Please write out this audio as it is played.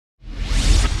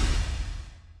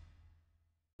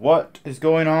What is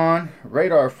going on,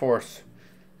 Radar Force?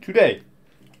 Today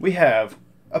we have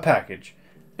a package,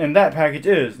 and that package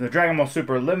is the Dragon Ball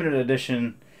Super Limited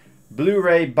Edition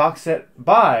Blu-ray box set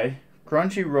by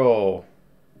Crunchyroll.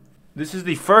 This is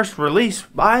the first release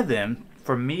by them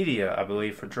for media, I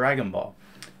believe, for Dragon Ball,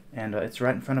 and it's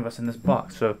right in front of us in this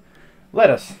box. So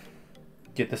let us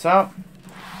get this out,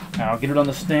 and I'll get it on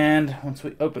the stand once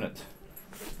we open it.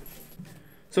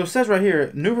 So it says right here,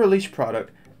 new release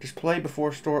product. Display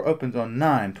before store opens on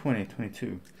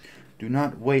 9/20/22. Do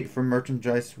not wait for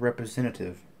merchandise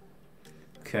representative.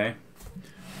 Okay.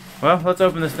 Well, let's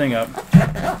open this thing up.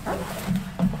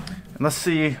 And let's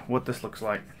see what this looks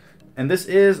like. And this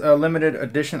is a limited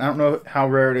edition. I don't know how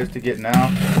rare it is to get now.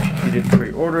 You didn't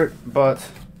pre-order it, but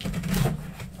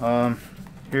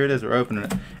here it is. We're opening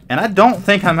it. And I don't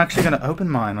think I'm actually going to open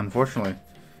mine, unfortunately.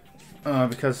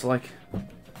 Because, like,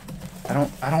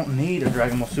 I don't need a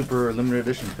Dragon Ball Super limited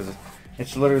edition because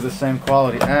it's literally the same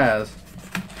quality as.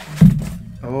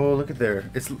 Oh, look at there!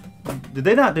 Did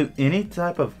they not do any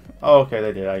type of? Oh, okay,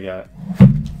 they did. I got it.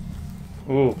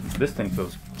 Ooh, this thing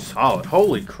feels solid.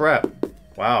 Holy crap!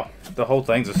 Wow, the whole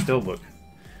thing's a steelbook.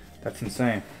 That's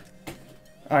insane.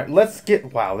 All right, let's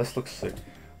get. Wow, this looks sick.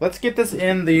 Let's get this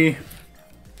in the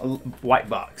white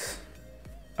box.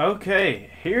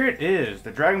 Okay, here it is,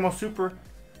 the Dragon Ball Super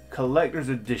Collector's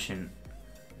Edition.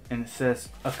 And it says,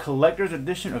 a collector's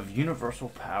edition of Universal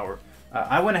Power.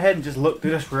 I went ahead and just looked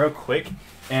through this real quick.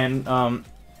 And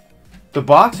the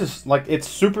box is, like, it's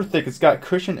super thick. It's got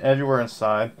cushion everywhere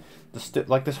inside.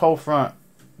 Like, this whole front,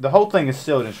 the whole thing is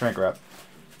sealed in shrink wrap.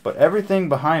 But everything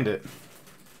behind it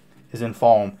is in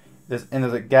foam. And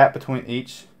there's a gap between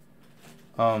each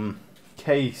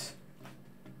case.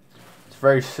 It's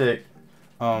very sick.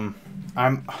 I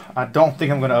don't think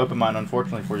I'm going to open mine,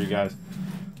 unfortunately, for you guys.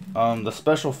 The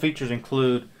special features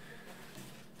include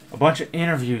a bunch of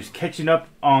interviews, catching up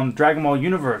on Dragon Ball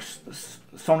Universe,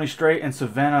 Sony Strait and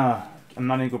Savannah, I'm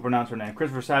not even going to pronounce her name,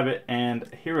 Christopher Sabat and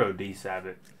Hero D.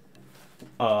 Sabat.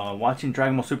 Watching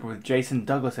Dragon Ball Super with Jason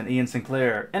Douglas and Ian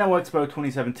Sinclair, NO Expo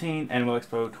 2017, NO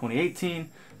Expo 2018,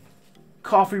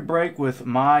 Coffee Break with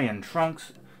Mai and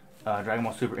Trunks, Dragon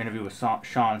Ball Super interview with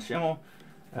Sean Schimmel,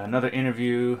 another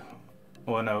interview,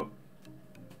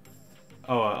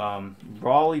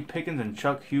 Raleigh Pickens and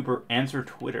Chuck Huber answer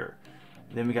Twitter.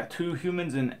 Then we got two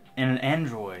humans and an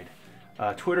android.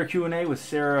 Twitter Q&A with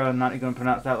Sarah, not going to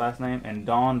pronounce that last name, and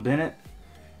Dawn Bennett.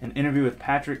 An interview with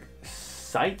Patrick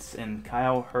Seitz and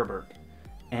Kyle Herbert.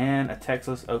 And a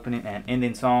textless opening and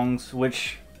ending songs,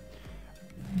 which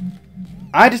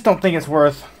I just don't think it's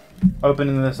worth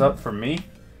opening this up for me.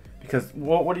 Because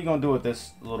what are you going to do with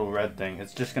this little red thing?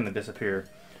 It's just going to disappear.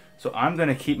 So I'm going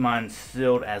to keep mine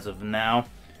sealed as of now.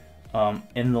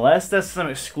 Unless there's some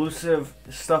exclusive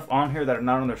stuff on here that are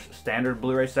not on their standard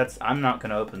Blu-ray sets, I'm not going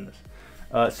to open this.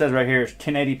 It says right here it's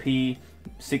 1080p,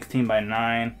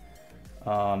 16:9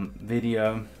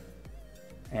 video.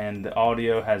 And the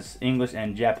audio has English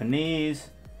and Japanese.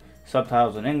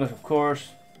 Subtitles in English, of course.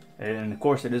 And of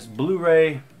course it is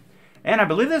Blu-ray. And I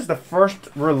believe this is the first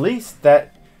release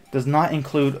that does not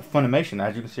include Funimation,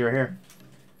 as you can see right here.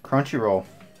 Crunchyroll.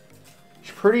 It's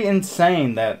pretty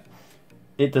insane that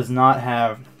it does not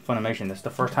have Funimation. It's the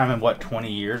first time in, what,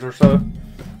 20 years or so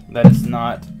that it's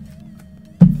not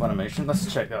Funimation.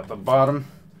 Let's check out the bottom.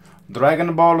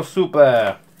 Dragon Ball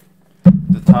Super.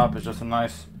 The top is just a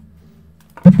nice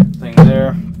thing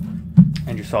there.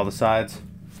 And you saw the sides.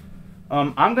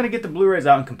 I'm going to get the Blu-rays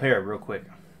out and compare it real quick.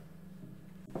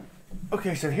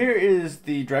 Okay, so here is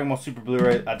the Dragon Ball Super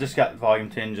Blu-ray. I just got volume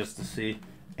 10 just to see.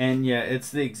 And yeah, it's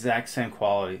the exact same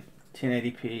quality.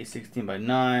 1080p,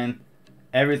 16:9,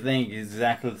 everything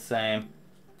exactly the same.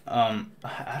 I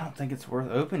don't think it's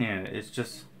worth opening it.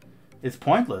 It's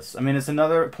pointless. I mean, it's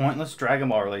another pointless Dragon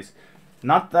Ball release.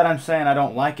 Not that I'm saying I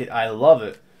don't like it. I love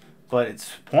it, but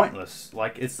it's pointless.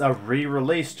 Like, it's a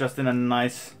re-release just in a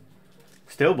nice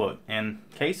steelbook and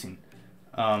casing.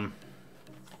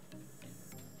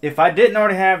 If I didn't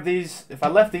already have these, if I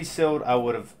left these sealed, I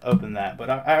would have opened that. But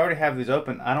I already have these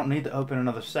open. I don't need to open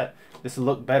another set. This will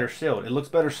look better sealed. It looks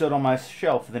better sealed on my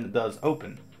shelf than it does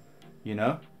open. You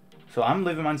know? So I'm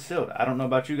leaving mine sealed. I don't know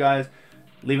about you guys.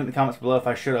 Leave it in the comments below if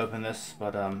I should open this.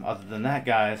 But other than that,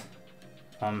 guys,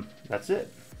 that's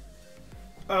it.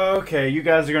 Okay, you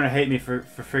guys are going to hate me for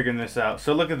figuring this out.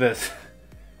 So look at this.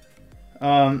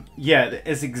 Yeah,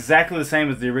 it's exactly the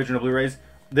same as the original Blu-rays.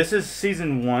 This is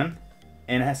season 1.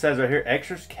 And it says right here,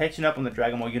 extras catching up on the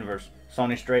Dragon Ball universe.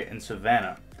 Sony Strait and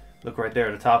Savannah. Look right there,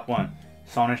 the top one.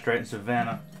 Sony Strait and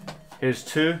Savannah. Here's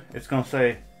 2. It's going to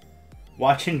say,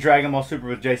 watching Dragon Ball Super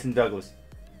with Jason Douglas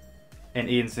and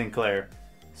Ian Sinclair.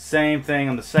 Same thing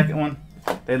on the second one.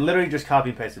 They literally just copy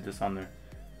and pasted this on there.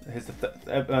 Here's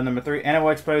the number 3, Animo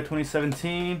Expo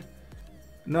 2017.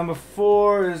 Number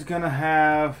 4 is gonna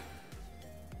have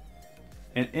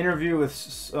an interview with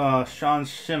Sean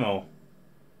Schimmel.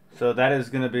 So that is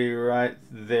gonna be right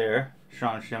there,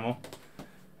 Sean Schimmel.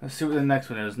 Let's see what the next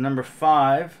one is. Number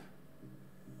 5.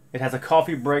 It has a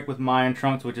coffee break with Mayan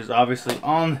Trunks, which is obviously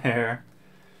on there.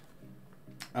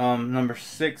 Number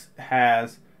 6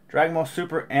 has Dragon Ball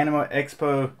Super Anime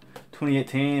Expo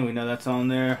 2018. We know that's on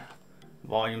there.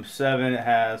 Volume 7, it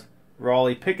has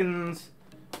Raleigh Pickens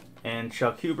and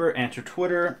Chuck Huber Answer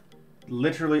Twitter,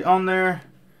 literally on there.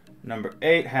 Number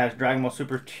 8 has Dragon Ball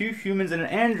Super 2 Humans and an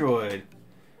Android,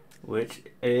 which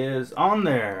is on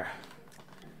there.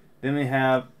 Then we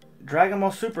have Dragon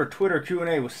Ball Super Twitter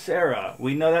Q&A with Sarah.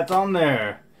 We know that's on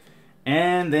there.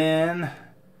 And then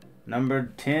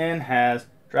number 10 has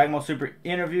Dragon Ball Super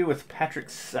interview with Patrick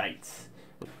Seitz,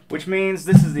 which means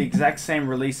this is the exact same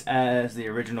release as the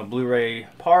original Blu-ray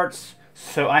parts.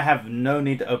 So I have no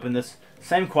need to open this.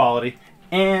 Same quality,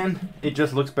 and it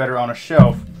just looks better on a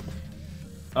shelf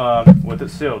with it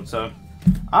sealed. So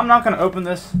I'm not going to open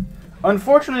this.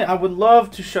 Unfortunately, I would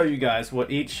love to show you guys what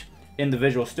each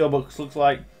individual steelbook looks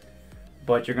like,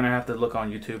 but you're going to have to look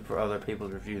on YouTube for other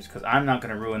people's reviews, because I'm not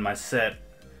going to ruin my set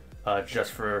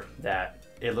just for that.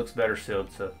 It looks better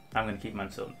sealed, so I'm going to keep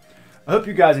mine sealed. I hope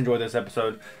you guys enjoyed this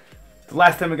episode. The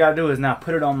last thing we got to do is now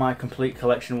put it on my complete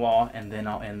collection wall, and then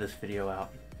I'll end this video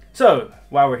out. So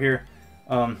while we're here,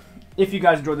 if you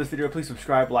guys enjoyed this video, please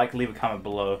subscribe, like, leave a comment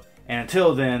below. And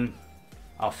until then,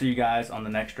 I'll see you guys on the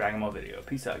next Dragon Ball video.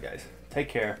 Peace out, guys. Take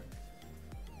care.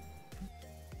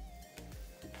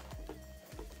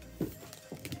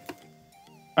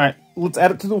 Alright, let's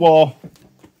add it to the wall.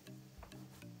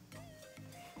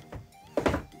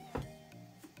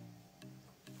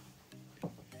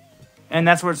 And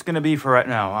that's where it's going to be for right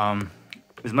now.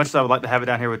 As much as I would like to have it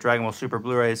down here with Dragon Ball Super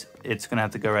Blu-rays, it's going to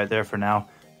have to go right there for now.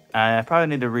 I probably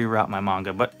need to reroute my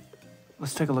manga, but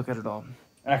let's take a look at it all.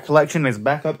 Our collection is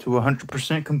back up to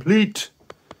 100% complete.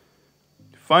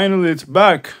 Finally, it's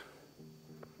back.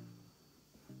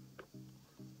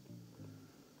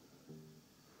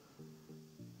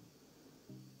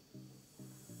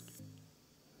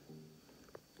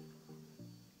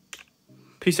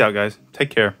 Peace out, guys. Take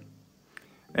care.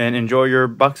 And enjoy your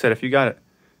box set if you got it.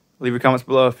 Leave your comments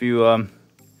below if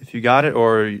you got it,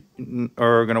 or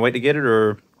are gonna wait to get it,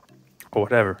 or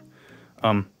whatever.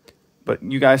 But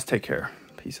you guys take care.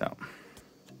 Peace out.